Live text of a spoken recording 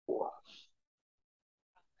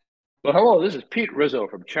Well, hello, this is Pete Rizzo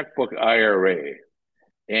from Checkbook IRA.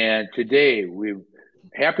 And today we're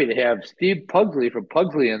happy to have Steve Pugsley from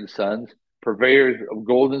Pugsley and Sons, purveyors of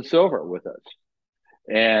gold and silver with us.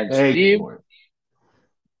 And Hey, good Steve, morning.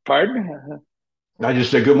 pardon? I just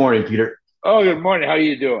said good morning, Peter. Oh, good morning. How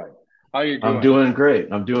you doing? How you I'm doing? doing great.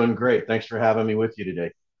 I'm doing great. Thanks for having me with you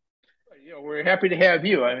today. We're happy to have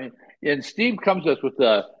you. And Steve comes to us with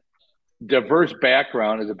a diverse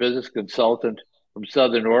background as a business consultant from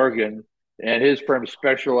Southern Oregon, and his firm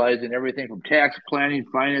specialized in everything from tax planning,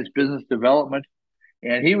 finance, business development.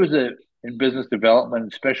 And he was in business development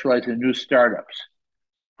and specialized in new startups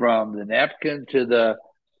from the napkin to the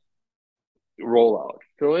rollout.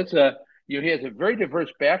 So he has a very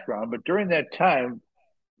diverse background, but during that time,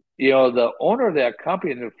 the owner of that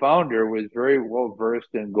company and the founder was very well versed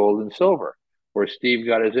in gold and silver, where Steve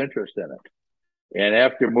got his interest in it. And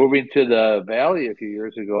after moving to the Valley a few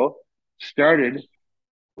years ago, started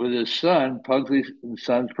with his son, Pugsley and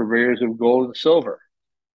Sons, purveyors of gold and silver.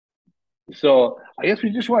 So I guess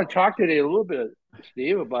we just want to talk today a little bit,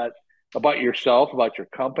 Steve, about yourself, about your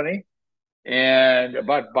company, and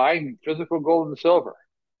about buying physical gold and silver.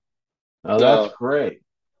 Oh, that's So great.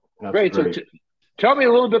 That's great. So great. tell me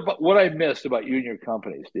a little bit about what I missed about you and your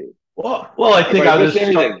company, Steve. Well, I If think I I'll missed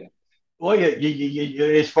just start. anything, Well,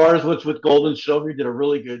 as far as what's with gold and silver, you did a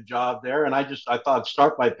really good job there. And I thought I'd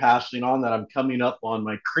start by passing on that I'm coming up on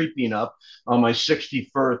my creeping up on my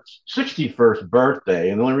 61st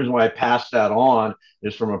birthday. And the only reason why I passed that on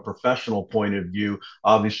is from a professional point of view,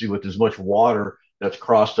 obviously with as much water that's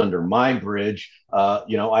crossed under my bridge.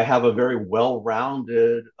 I have a very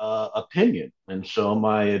well-rounded opinion. And so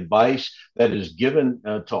my advice that is given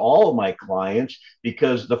to all of my clients,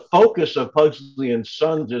 because the focus of Pugsley and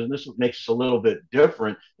Sons is, and this makes us a little bit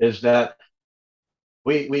different, is that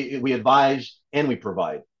we advise and we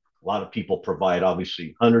provide. A lot of people provide,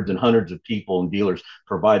 obviously, hundreds and hundreds of people and dealers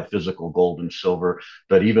provide physical gold and silver.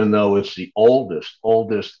 But even though it's the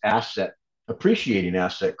oldest asset, appreciating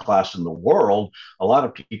asset class in the world, a lot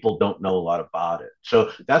of people don't know a lot about it.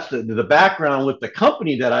 So that's the background with the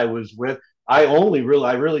company that I was with. I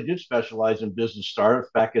really did specialize in business startups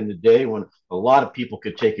back in the day when a lot of people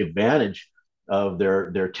could take advantage of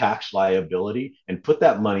their tax liability and put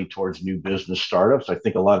that money towards new business startups. I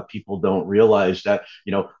think a lot of people don't realize that,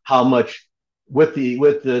 how much with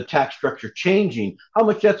the tax structure changing, how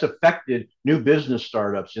much that's affected new business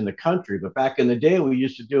startups in the country. But back in the day, we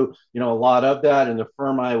used to do, a lot of that. And the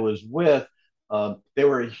firm I was with, they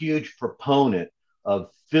were a huge proponent of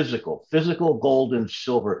physical gold and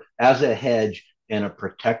silver as a hedge and a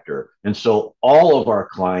protector. And so all of our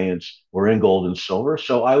clients were in gold and silver.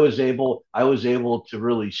 So I was able to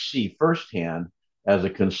really see firsthand as a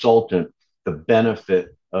consultant the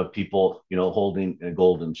benefit of people, holding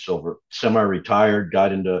gold and silver. Semi-retired,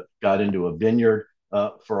 got into a vineyard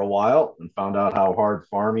for a while and found out how hard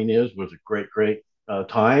farming is. Was a great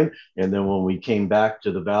time. And then when we came back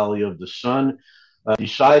to the Valley of the Sun,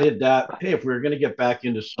 decided that, hey, if we were going to get back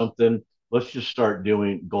into something, let's just start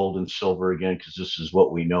doing gold and silver again because this is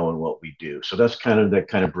what we know and what we do. So that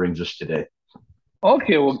kind of brings us today.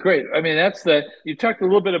 okay, well, great. That's you talked a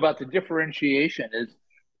little bit about the differentiation is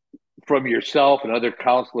from yourself and other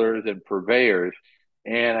counselors and purveyors,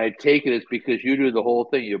 and I take it it's because you do the whole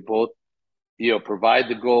thing. You both provide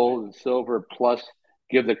the gold and silver plus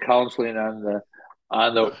give the counseling on the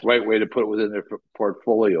right way to put it within their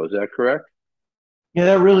portfolio. Is that correct? Yeah,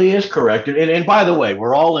 that really is correct. And by the way,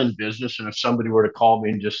 we're all in business. And if somebody were to call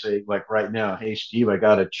me and just say, like right now, hey, Steve, I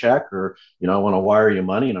got a check, or, I want to wire you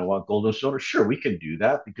money and I want gold and silver, sure, we can do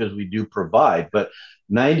that because we do provide. But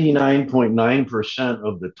 99.9%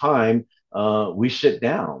 of the time, we sit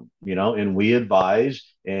down, and we advise.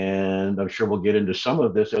 And I'm sure we'll get into some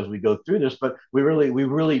of this as we go through this, but we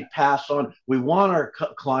really pass on. We want our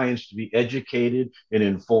clients to be educated and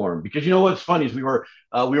informed because what's funny is we were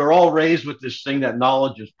all raised with this thing that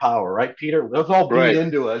knowledge is power, right, Peter? That's all beat Right.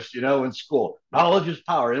 into us, in school. Knowledge is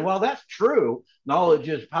power. And while that's true, knowledge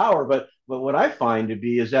is power. But what I find to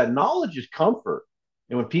be is that knowledge is comfort.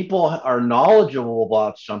 And when people are knowledgeable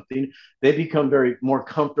about something, they become very more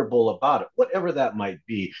comfortable about it, whatever that might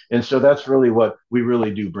be. And so that's really what we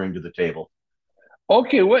really do bring to the table.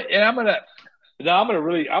 Okay. What? And I'm gonna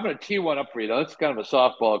tee one up for you. Now, that's kind of a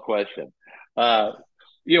softball question. Uh,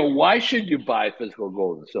 why should you buy physical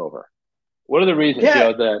gold and silver? What are the reasons?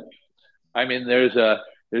 Yeah, There's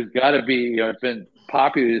got to be. It's been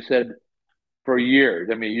popular. You said for years.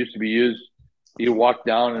 It used to be used. You walk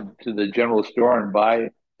down to the general store and buy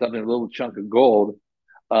something, a little chunk of gold.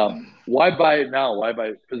 Why buy it now? Why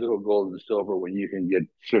buy physical gold and silver when you can get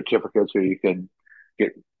certificates or you can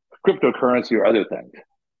get cryptocurrency or other things?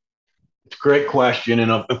 Great question.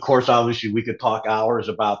 And of course, obviously, we could talk hours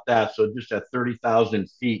about that. So just at 30,000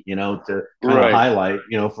 feet, to kind of Right. highlight,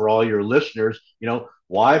 for all your listeners,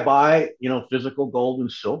 why buy, physical gold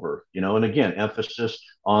and silver, and again, emphasis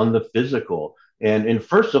on the physical. And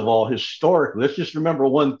first of all, historically, let's just remember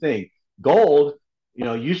one thing: gold,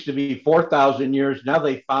 used to be 4,000 years. Now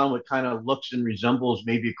they found what kind of looks and resembles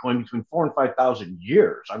maybe a coin between 4 and 5,000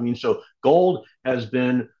 years. I mean, so gold has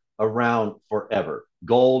been around forever.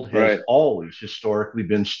 Gold has Right. always historically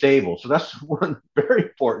been stable. So that's one very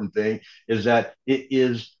important thing, is that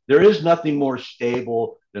there is nothing more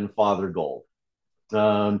stable than Father Gold.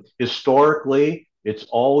 Historically, it's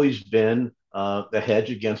always been the hedge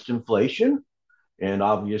against inflation. And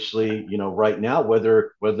obviously, right now,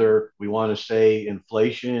 whether we want to say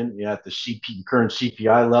inflation at the current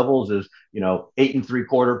CPI levels is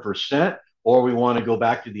 8.75%, or we want to go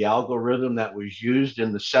back to the algorithm that was used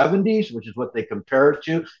in the 70s, which is what they compare it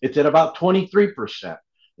to, it's at about 23%.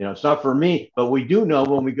 It's not for me, but we do know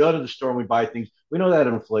when we go to the store and we buy things, we know that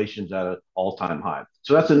inflation's at an all-time high.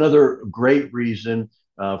 So that's another great reason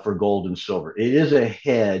for gold and silver. It is a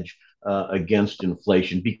hedge against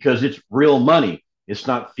inflation because it's real money. It's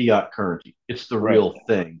not fiat currency. It's the Right. real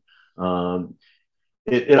thing.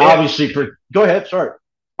 It Yeah. obviously. Go ahead. Sorry.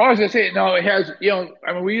 I was gonna say no. It has.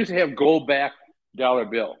 I mean, we used to have gold-backed dollar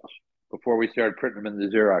bills before we started printing them in the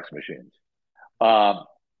Xerox machines. Um,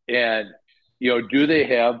 and do they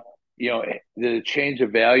have? Did it change the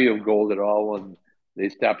value of gold at all when they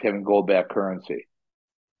stopped having gold-backed currency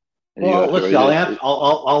in the Well, U.S. let's or see. is I'll it? answer.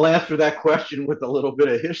 I'll answer that question with a little bit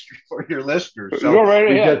of history for your listeners. Go So right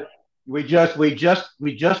we ahead. just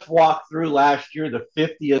we just walked through last year the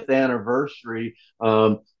 50th anniversary,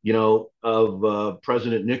 of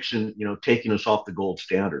President Nixon, taking us off the gold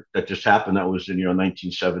standard. That just happened. That was in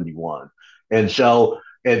 1971, and so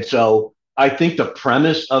I think the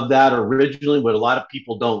premise of that originally, what a lot of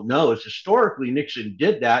people don't know, is historically Nixon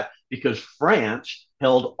did that because France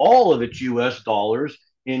held all of its U.S. dollars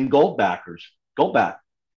in gold back.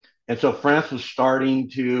 And so France was starting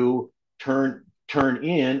to turn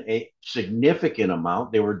in a significant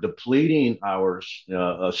amount. They were depleting our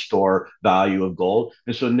store value of gold,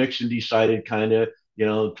 and so Nixon decided kind of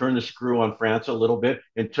turn the screw on France a little bit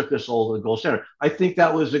and took us all to the gold standard. I think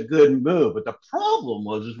that was a good move, but the problem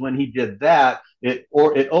was is when he did that, it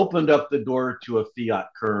opened up the door to a fiat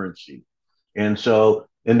currency, and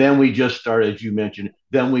then we just started, as you mentioned,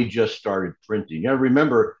 then we just started printing. I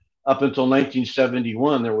remember up until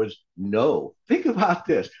 1971, think about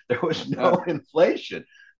this, there was Uh, no inflation.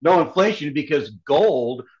 No inflation because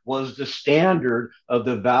gold was the standard of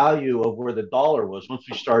the value of where the dollar was. Once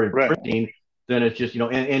we started right. printing, then it's just,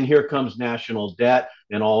 and here comes national debt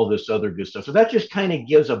and all this other good stuff. So that just kind of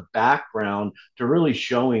gives a background to really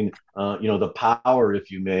showing, the power,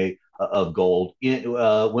 if you may, of gold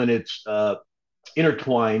when it's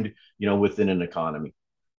intertwined, within an economy.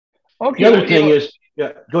 The Okay. other Well, thing is,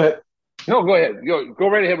 yeah, go ahead. no. Go ahead. Go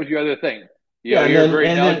right ahead with your other thing. Yeah, and You're then very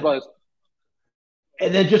and then knowledgeable.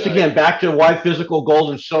 and then just Go ahead. again back to why physical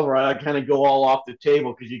gold and silver. I kind of go all off the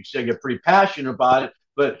table because you can say get pretty passionate about it,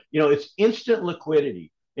 but it's instant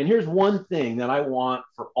liquidity. And here's one thing that I want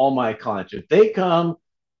for all my clients: if they come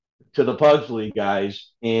to the Pugsley guys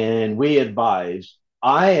and we advise,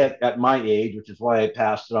 at my age, which is why I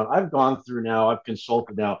passed it on, I've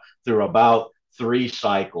consulted now through about three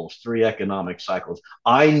economic cycles.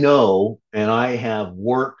 I know and I have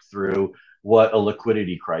worked through what a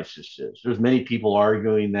liquidity crisis is. There's many people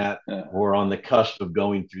arguing that Yeah. we're on the cusp of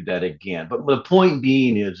going through that again. But the point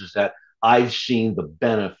being is that I've seen the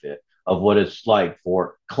benefit of what it's like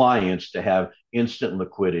for clients to have instant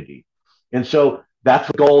liquidity. And so that's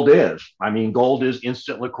what gold is. I mean, gold is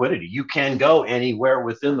instant liquidity. You can go anywhere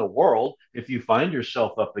within the world if you find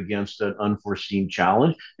yourself up against an unforeseen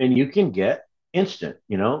challenge, and you can get instant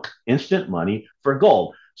money for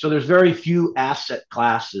gold. So there's very few asset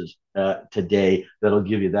classes today that'll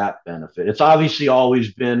give you that benefit. It's obviously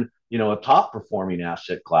always been, a top performing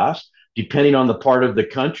asset class. Depending on the part of the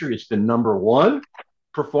country, it's been number one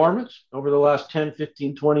performance over the last 10,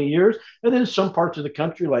 15, 20 years. And then some parts of the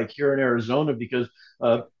country, like here in Arizona, because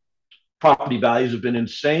property values have been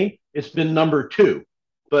insane, it's been number two.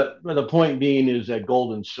 But the point being is that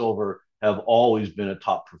gold and silver have always been a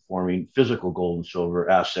top performing physical gold and silver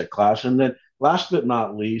asset class. And then last but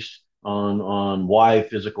not least, on why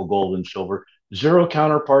physical gold and silver, zero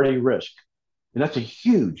counterparty risk. And that's a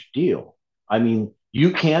huge deal. I mean,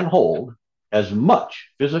 you can hold as much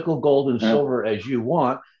physical gold and Yeah. silver as you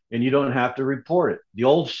want, and you don't have to report it. The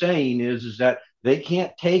old saying is that they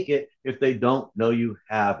can't take it if they don't know you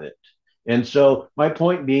have it. And so my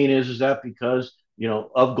point being is that because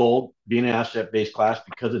of gold being an asset-based class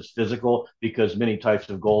because it's physical, because many types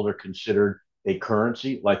of gold are considered a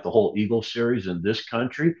currency, like the whole Eagle series in this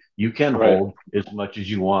country. You can Right. hold as much as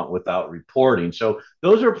you want without reporting. So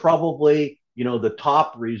those are probably, the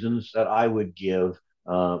top reasons that I would give,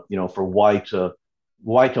 for why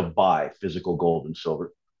to buy physical gold and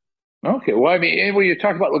silver. Okay. Well, I mean, and when you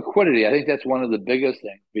talk about liquidity, I think that's one of the biggest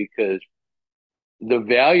things because the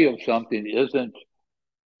value of something isn't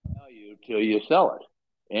value till you sell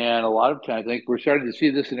it. And a lot of times, I think we're starting to see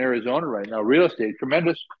this in Arizona right now. Real estate,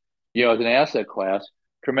 tremendous, as an asset class,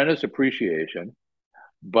 tremendous appreciation.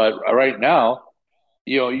 But right now,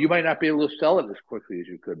 you might not be able to sell it as quickly as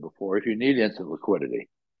you could before if you need instant liquidity,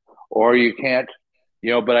 or you can't,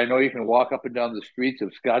 but I know you can walk up and down the streets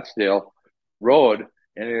of Scottsdale Road,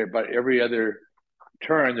 and about every other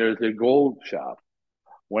turn, there's a gold shop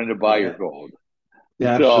when to buy your Yeah, gold. So,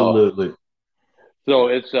 absolutely. so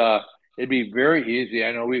it'd be very easy.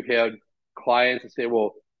 I know we've had clients that say,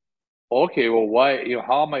 well, okay, well, why,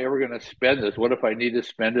 how am I ever going to spend this? What if I need to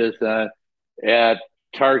spend this at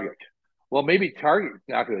Target? Well, maybe Target's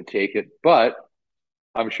not going to take it, but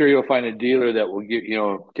I'm sure you'll find a dealer that will get,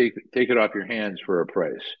 take it off your hands for a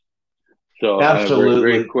price. So very, very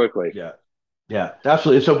Absolutely. quickly. Yeah. Yeah,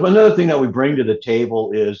 absolutely. So another thing that we bring to the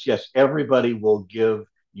table is yes, everybody will give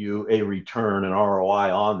you a return, an ROI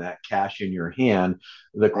on that cash in your hand.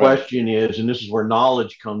 The Right. question is, and this is where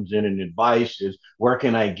knowledge comes in and advice is, where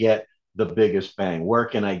can I get the biggest bang? Where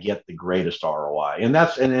can I get the greatest ROI? And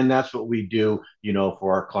that's what we do,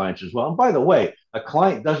 for our clients as well. And by the way, a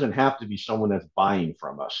client doesn't have to be someone that's buying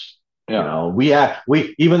from us. Yeah.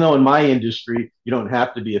 We even though in my industry you don't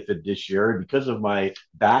have to be a fiduciary because of my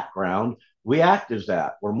background, we act as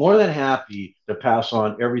that. We're more than happy to pass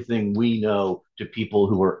on everything we know to people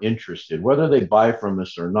who are interested, whether they buy from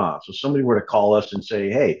us or not. So somebody were to call us and say,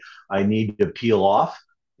 "Hey, I need to peel off,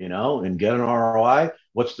 and get an ROI.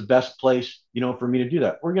 What's the best place, for me to do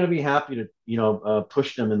that?" We're going to be happy to,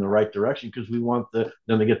 push them in the right direction because we want them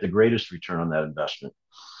to get the greatest return on that investment.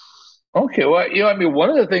 Okay. Well, I mean, one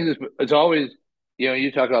of the things is it's always,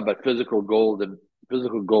 you talk about physical gold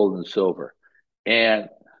and silver. And,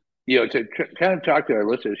 to kind of talk to our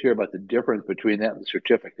listeners here about the difference between that and the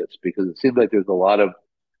certificates, because it seems like there's a lot of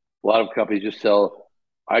companies just sell.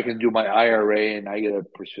 I can do my IRA and I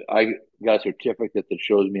got a certificate that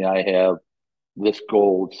shows me I have this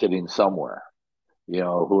gold sitting somewhere. Who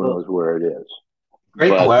knows Well, where it is? great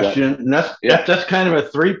But question. And that's yeah, that's that's kind of a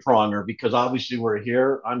three-pronger because obviously we're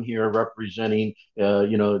here. I'm here representing,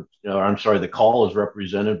 I'm sorry, the call is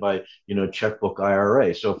represented by, Checkbook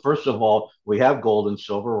IRA. So first of all, we have gold and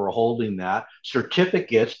silver. We're holding that.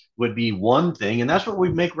 Certificates would be one thing, and that's what we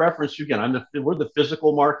make reference to again. We're the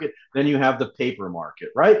physical market. Then you have the paper market,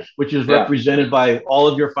 right? Which is yeah, represented by all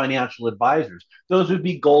of your financial advisors. Those would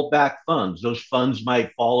be gold-backed funds. Those funds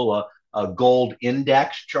might follow a gold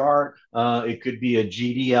index chart. It could be a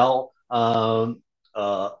GDL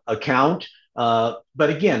account. But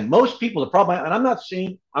again, most people, the problem, and I'm not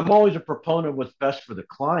saying I'm always a proponent of what's best for the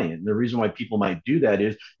client. And the reason why people might do that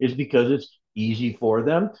is because it's easy for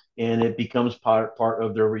them and it becomes part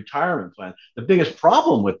of their retirement plan. The biggest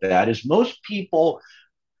problem with that is most people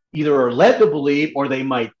either are led to believe or they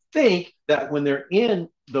might think that when they're in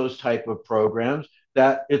those type of programs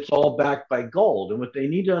that it's all backed by gold. And what they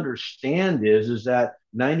need to understand is that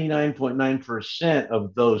 99.9%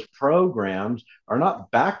 of those programs are not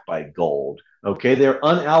backed by gold. Okay, they're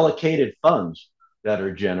unallocated funds that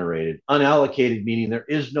are generated. Unallocated meaning there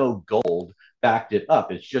is no gold backed it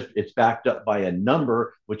up. It's backed up by a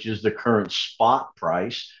number, which is the current spot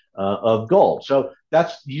price of gold. So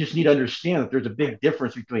you just need to understand that there's a big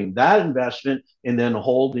difference between that investment and then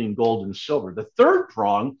holding gold and silver. The third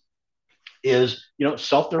prong is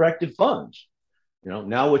self-directed funds.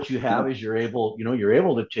 Now what you yeah. have is you're able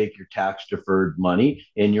to take your tax deferred money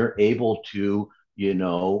and you're able to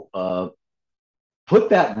put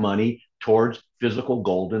that money towards physical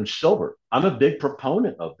gold and silver. I'm a big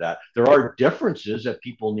proponent of that. There are differences that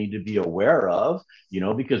people need to be aware of,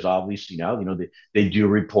 because obviously now, they do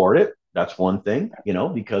report it. That's one thing,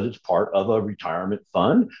 because it's part of a retirement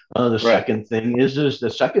fund. The Right. second thing is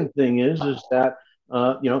that,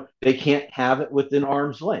 they can't have it within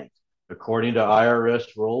arm's length. According to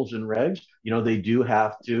IRS rules and regs, they do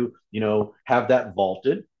have to, have that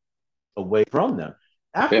vaulted away from them.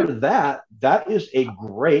 Yeah. After that, that is a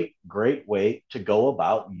great, great way to go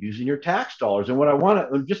about using your tax dollars. And what I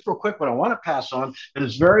want to, just real quick, what I want to pass on, and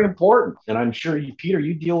it's very important, and I'm sure you, Peter,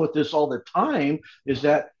 you deal with this all the time, is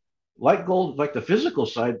that like gold, like the physical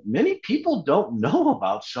side, many people don't know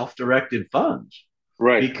about self-directed funds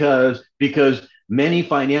Right. because many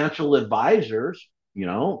financial advisors,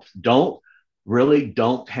 don't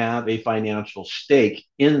have a financial stake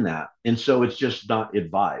in that. And so it's just not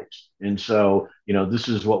advised. And so, this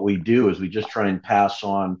is what we do is we just try and pass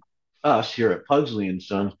on us here at Pugsley and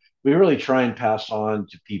Sons. We really try and pass on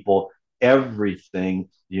to people everything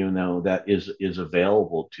that is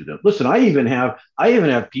available to them. Listen, I even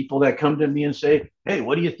have people that come to me and say, "Hey,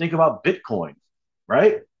 what do you think about Bitcoin?"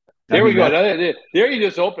 Right? I There we mean, go. that's There you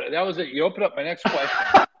just opened it. That was it. You opened up my next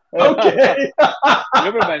question. okay. You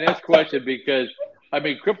opened up my next question because I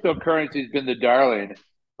mean, cryptocurrency has been the darling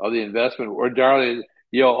of the investment, or darling.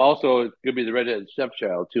 Also it could be the redheaded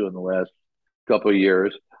stepchild too in the last couple of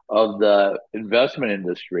years of the investment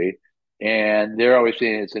industry. And they're always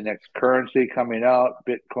saying it's the next currency coming out,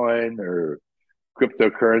 Bitcoin or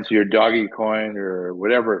cryptocurrency or doggy coin or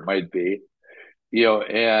whatever it might be.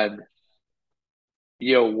 And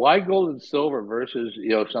why gold and silver versus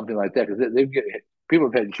something like that? Because they've get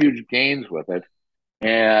people have had huge gains with it,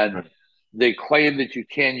 and they claim that you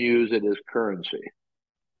can use it as currency.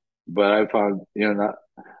 But I found not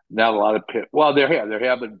a lot of well, there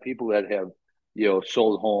have been people that have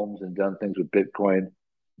sold homes and done things with Bitcoin,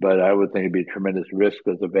 but I would think it'd be a tremendous risk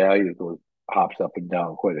because the value goes hops up and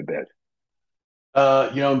down quite a bit.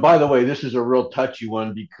 And by the way, this is a real touchy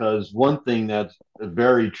one because one thing that's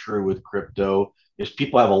very true with crypto is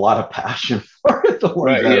people have a lot of passion for it, the ones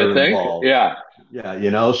Right? that Yeah. are Think. involved. Yeah.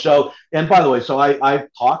 Yeah, so, and by the way, so I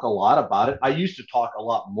talk a lot about it. I used to talk a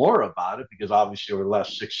lot more about it because obviously over the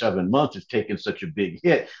last 6, 7 months, it's taken such a big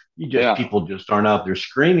hit. Yeah. People just aren't out there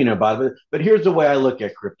screaming about it. But here's the way I look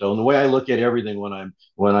at crypto and the way I look at everything when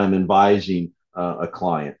I'm advising a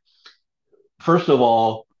client. First of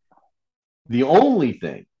all, the only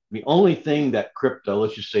thing that crypto,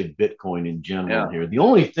 let's just say Bitcoin in general Yeah. here, the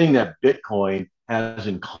only thing that Bitcoin has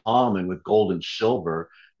in common with gold and silver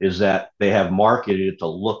is that they have marketed it to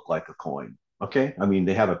look like a coin. Okay. I mean,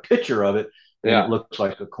 they have a picture of it and it Yeah. looks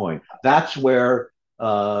like a coin. That's where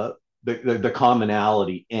the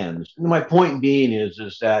commonality ends. And my point being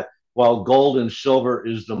is that while gold and silver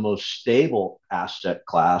is the most stable asset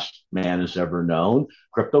class man has ever known,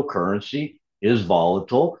 cryptocurrency is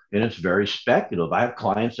volatile and it's very speculative. I have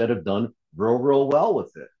clients that have done real well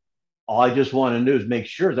with it. All I just want to do is make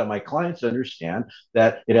sure that my clients understand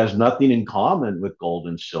that it has nothing in common with gold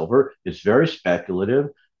and silver. It's very speculative.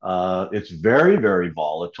 It's very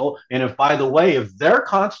volatile. And if, by the way, if their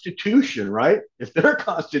constitution, right, if their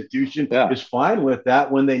constitution Yeah. is fine with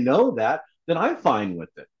that, when they know that, then I'm fine with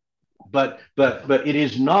it. But it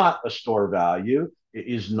is not a store value. It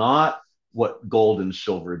is not what gold and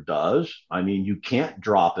silver does. I mean, you can't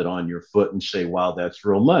drop it on your foot and say, "Wow, that's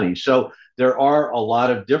real money." So there are a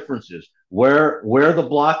lot of differences. Where the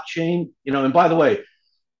blockchain, and by the way,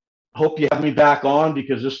 hope you have me back on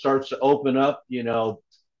because this starts to open up,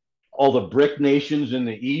 all the BRIC nations in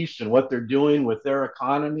the East and what they're doing with their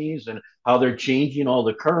economies and how they're changing all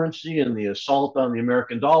the currency and the assault on the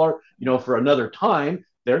American dollar, for another time.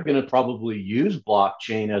 They're going to probably use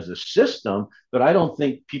blockchain as a system, but I don't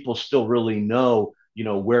think people still really know,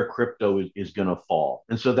 where crypto is going to fall.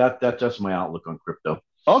 And so that's my outlook on crypto.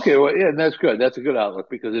 Okay. Well, yeah, and that's good. That's a good outlook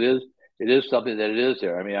because it is something that it is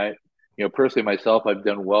there. I mean, personally myself, I've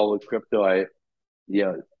done well with crypto.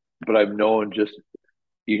 Yeah, but I've known just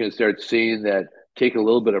you can start seeing that take a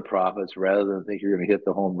little bit of profits rather than think you're going to hit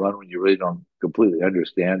the home run when you really don't completely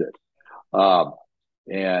understand it.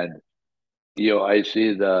 And I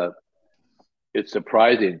see it's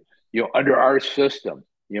surprising. Under our system,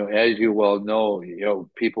 as you well know,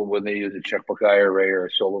 people when they use a checkbook IRA or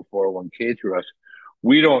a solo 401k through us,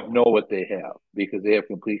 we don't know what they have because they have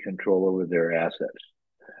complete control over their assets.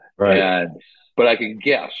 Right. And but I can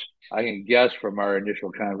guess. I can guess from our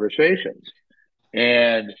initial conversations.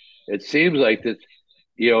 And it seems like that,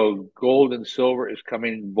 gold and silver is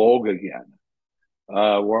coming in vogue again.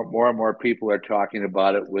 More and more people are talking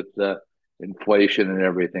about it with the inflation and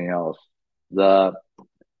everything else. The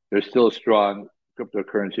There's still a strong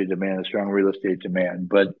cryptocurrency demand, a strong real estate demand,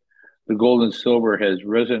 but the gold and silver has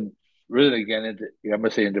risen again into I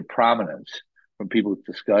must say into prominence from people's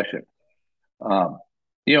discussion. Um,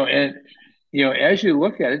 and as you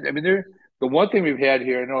look at it, I mean, the one thing we've had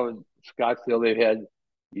here, I know in Scottsdale they've had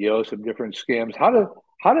some different scams. How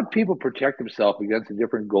do people protect themselves against the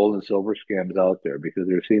different gold and silver scams out there? Because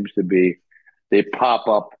there seems to be they pop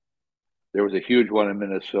up. There was a huge one in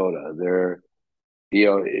Minnesota.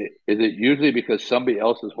 Is it usually because somebody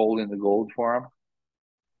else is holding the gold for them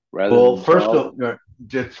rather than Well, first themselves? of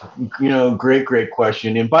just great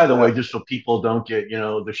question. And by the Yeah. way, just so people don't get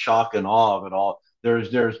the shock and awe of it all, there's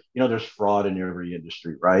fraud in every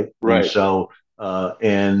industry, right? And Right. so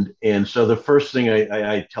And so the first thing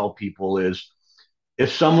I tell people is,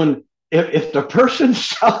 if someone if the person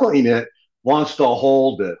selling it wants to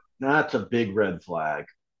hold it, that's a big red flag.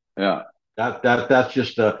 Yeah. That's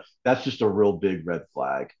just a real big red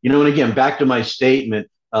flag. And again, back to my statement,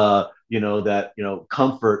 that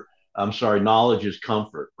comfort. I'm sorry, knowledge is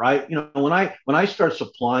comfort, right? When I start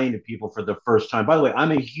supplying to people for the first time. By the way,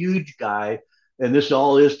 I'm a huge guy, and this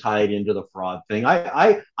all is tied into the fraud thing.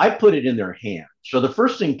 I put it in their hand. So the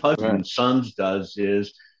first thing Pudsey Right. and Sons does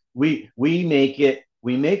is we make it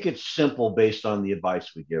simple based on the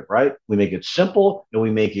advice we give, right? We make it simple and we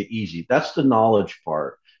make it easy. That's the knowledge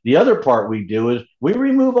part. The other part we do is we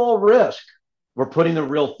remove all risk. We're putting the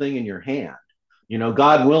real thing in your hand.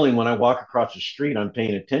 God willing, when I walk across the street, I'm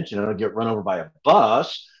paying attention. I don't get run over by a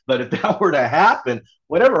bus. But if that were to happen,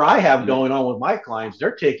 whatever I have Yeah. going on with my clients,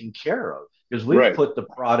 they're taken care of because we've Right. put the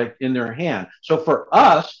product in their hand. So for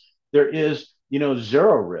us, there is,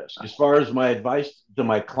 zero risk. As far as my advice to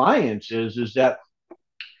my clients is that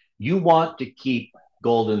you want to keep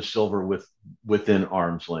gold and silver within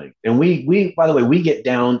arm's length. And we by the way, we get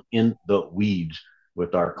down in the weeds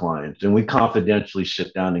with our clients, and we confidentially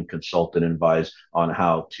sit down and consult and advise on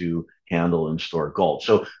how to handle and store gold.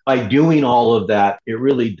 So by doing all of that, it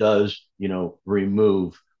really does,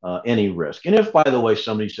 remove any risk. And if, by the way,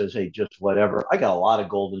 somebody says, "Hey, just whatever, I got a lot of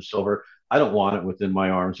gold and silver, I don't want it within my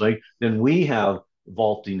arm's length," then we have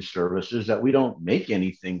vaulting services that we don't make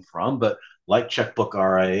anything from, but like Checkbook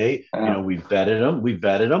RIA, Yeah. we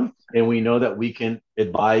vetted them, and we know that we can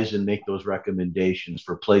advise and make those recommendations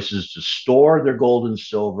for places to store their gold and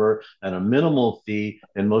silver at a minimal fee,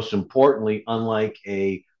 and most importantly, unlike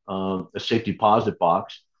a safe deposit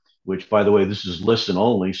box, which, by the way, this is listen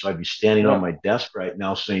only, so I'd be standing on Yeah. my desk right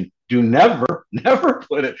now saying, "Do never, never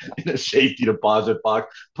put it in a safety deposit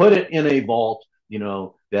box. Put it in a vault,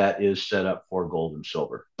 that is set up for gold and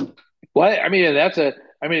silver." Well, I mean, that's a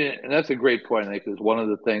great point. Because one of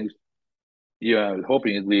the things, I was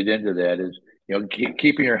hoping you'd lead into that is,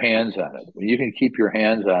 keeping your hands on it. When you can keep your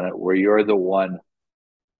hands on it, where you're the one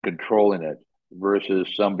controlling it versus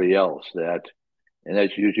somebody else. And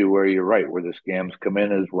that's usually where you're right. Where the scams come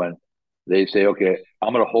in is when they say, "Okay,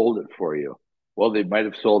 I'm going to hold it for you." Well, they might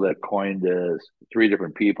have sold that coin to three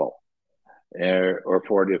different people, or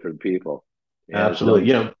four different people, and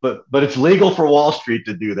Absolutely, so but it's legal for Wall Street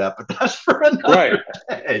to do that. But that's for right, another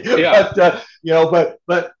day. yeah,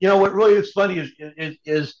 But what really is funny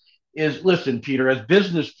is listen, Peter, as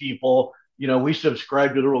business people, we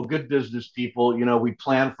subscribe to the rule. Good business people, we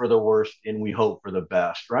plan for the worst and we hope for the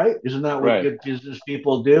best, right? Isn't that what right. good business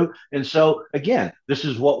people do? And so again, this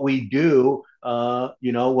is what we do.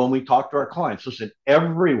 When we talk to our clients, listen,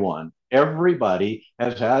 everybody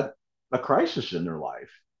has had a crisis in their life,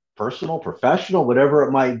 personal, professional, whatever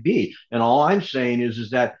it might be. And all I'm saying is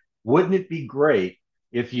that wouldn't it be great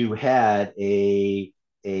if you had a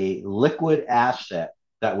liquid asset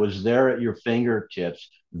that was there at your fingertips,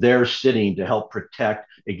 there sitting to help protect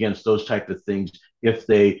against those type of things if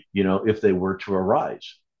they were to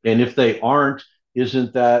arise. And if they aren't,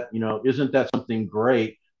 isn't that something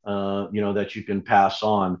great that you can pass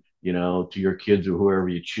on to your kids or whoever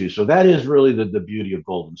you choose. So that is really the beauty of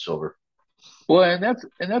gold and silver. Well, and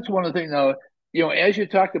that's one of the things now. As you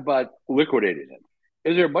talked about liquidating it,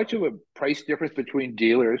 is there much of a price difference between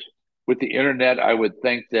dealers? With the internet, I would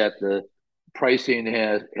think that the pricing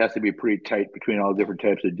has to be pretty tight between all different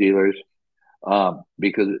types of dealers,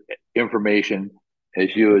 because information,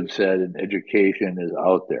 as you had said, and education is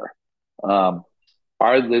out there. Um,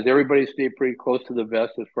 does everybody stay pretty close to the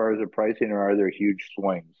vest as far as the pricing, or are there huge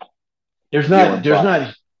swings? There's You not and there's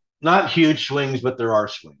Bob. not huge swings, but there are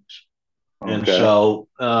swings. And Okay. so,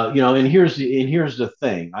 and here's the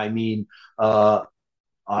thing. I mean,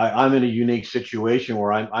 I'm in a unique situation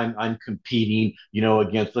where I'm competing,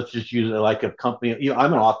 against, let's just use it like a company.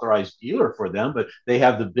 I'm an authorized dealer for them, but they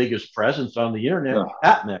have the biggest presence on the internet, Yeah.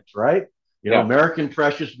 APMEX, right? Yeah. American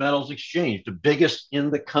Precious Metals Exchange, the biggest in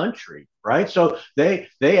the country, right? So they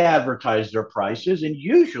advertise their prices, and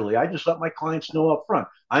usually I just let my clients know up front,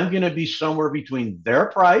 I'm going to be somewhere between their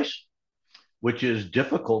price, which is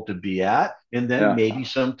difficult to be at, and then Yeah. maybe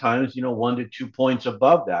sometimes 1 to 2 points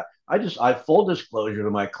above that. I full disclosure to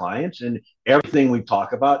my clients, and everything we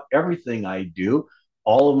talk about, everything I do,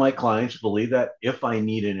 all of my clients believe that if I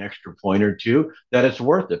need an extra point or two, that it's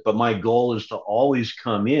worth it. But my goal is to always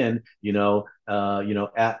come in,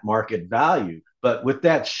 at market value. But with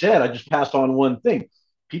that said, I just passed on one thing.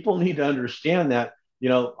 People need to understand that.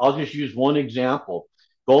 I'll just use one example.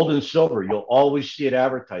 Gold and silver, you'll always see it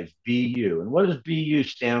advertised BU. And what does BU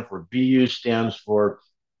stand for? BU stands for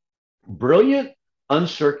brilliant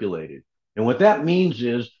uncirculated. And what that means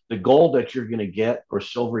is the gold that you're going to get or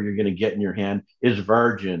silver you're going to get in your hand is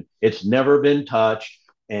virgin. It's never been touched,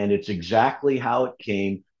 and it's exactly how it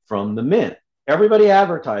came from the mint. Everybody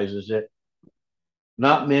advertises it,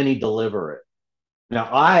 not many deliver it. Now,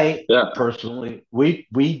 I Yeah. personally, we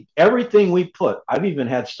everything we put, I've even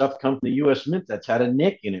had stuff come from the U.S. Mint that's had a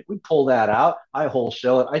nick in it. We pull that out. I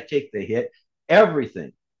wholesale it. I take the hit.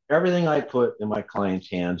 Everything, everything I put in my clients'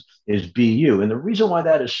 hands is BU. And the reason why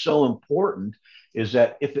that is so important is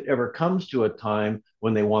that if it ever comes to a time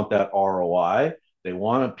when they want that ROI, they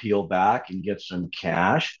want to peel back and get some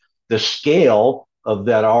cash. The scale of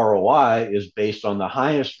that ROI is based on the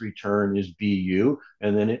highest return is BU,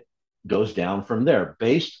 and then it goes down from there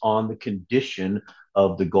based on the condition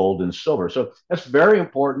of the gold and silver. So that's very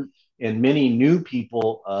important. And many new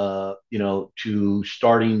people, to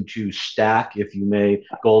starting to stack, if you may,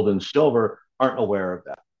 gold and silver aren't aware of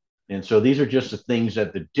that. And so these are just the things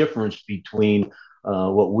that the difference between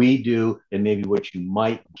what we do and maybe what you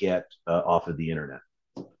might get off of the internet.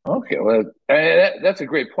 Okay. Well, that's a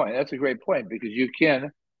great point. That's a great point because you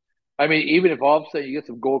can. I mean, even if all of a sudden you get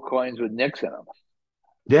some gold coins with nicks in them,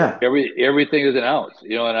 Yeah, everything is an ounce.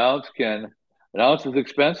 An ounce is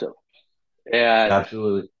expensive, and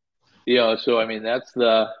absolutely. so I mean that's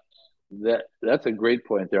a great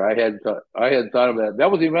point there. I hadn't thought of that.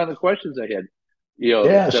 That was even one of the questions I had,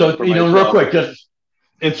 Yeah. set up So, for real myself. quick,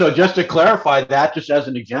 just to clarify that, just as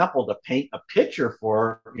an example, to paint a picture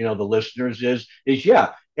for the listeners is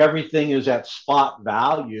yeah, everything is at spot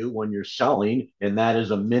value when you're selling, and that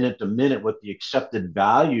is a minute to minute what the accepted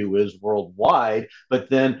value is worldwide. But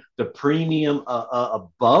then the premium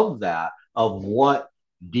above that of what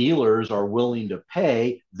dealers are willing to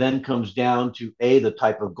pay then comes down to the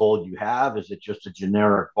type of gold you have. Is it just a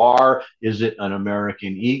generic bar? Is it an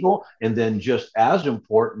American Eagle? And then just as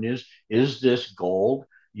important is this gold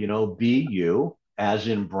BU, as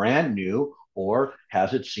in brand new, or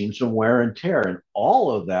has it seen some wear and tear? And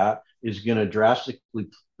all of that is going to drastically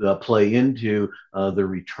play into the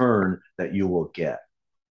return that you will get.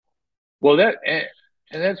 Well,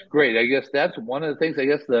 and that's great. I guess that's one of the things. I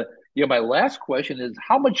guess my last question is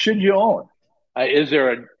how much should you own? Is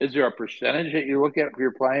there a percentage that you look at for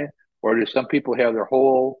your client, or do some people have their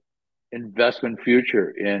whole investment future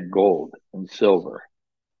in gold and silver?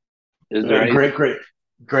 Is there any?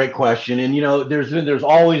 Great question. And there's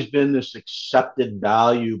always been this accepted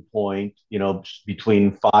value point,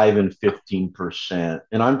 between 5 and 15%.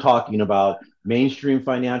 And I'm talking about mainstream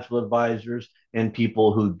financial advisors and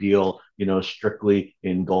people who deal, strictly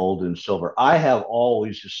in gold and silver. I have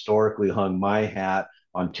always historically hung my hat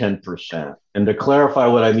on 10%. And to clarify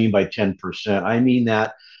what I mean by 10%, I mean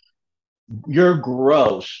that your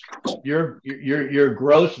gross, your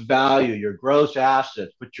gross value, your gross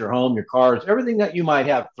assets, put your home, your cars, everything that you might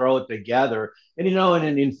have, throw it together. And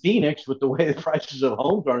in Phoenix, with the way the prices of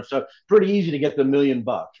homes are and stuff, pretty easy to get the $1 million,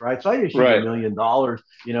 right? So I just use Right. $1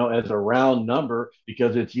 million, as a round number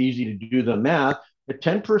because it's easy to do the math. At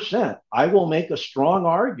 10%, I will make a strong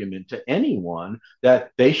argument to anyone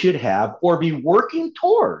that they should have or be working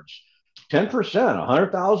towards 10%,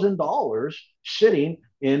 $100,000 sitting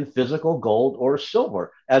in physical gold or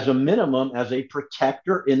silver as a minimum, as a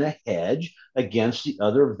protector in a hedge against the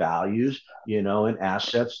other values, and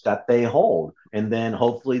assets that they hold. And then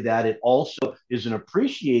hopefully that it also is an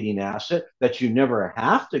appreciating asset that you never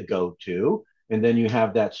have to go to. And then you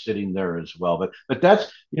have that sitting there as well. But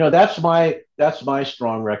that's my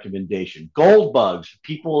strong recommendation. Gold bugs,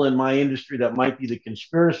 people in my industry that might be the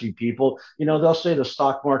conspiracy people, they'll say the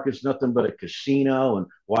stock market's nothing but a casino and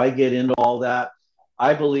why get into all that?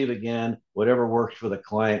 I believe, again, whatever works for the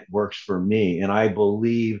client works for me. And I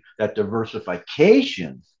believe that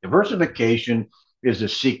diversification is a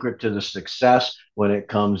secret to the success when it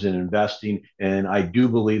comes in investing. And I do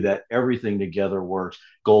believe that everything together works.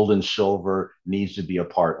 Gold and silver needs to be a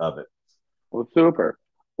part of it. Well, super.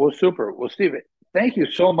 Well, super. Well, Steve, thank you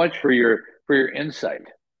so much for your insight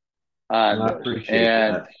And on I this. appreciate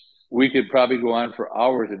And that. we could probably go on for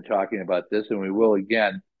hours in talking about this, and we will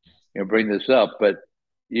again, bring this up. But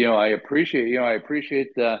I appreciate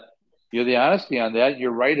the honesty on that.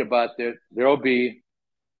 You're right about that. There'll be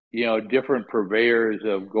different purveyors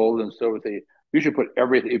of gold and silver. You should put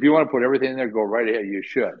everything. If you want to put everything in there, go right ahead. You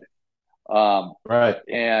should. Um, Right.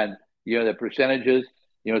 and the percentages.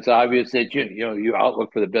 It's obvious that you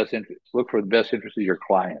outlook for the best interest. Look for the best interest of your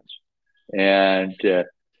clients, and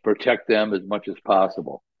protect them as much as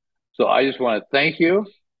possible. So I just want to thank you.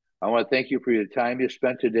 I want to thank you for your time you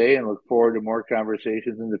spent today, and look forward to more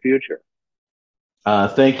conversations in the future.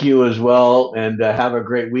 Thank you as well, and have a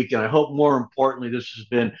great week. And I hope, more importantly, this has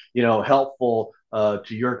been helpful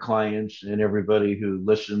to your clients and everybody who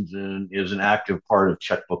listens and is an active part of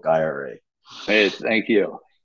Checkbook IRA. Hey, thank you.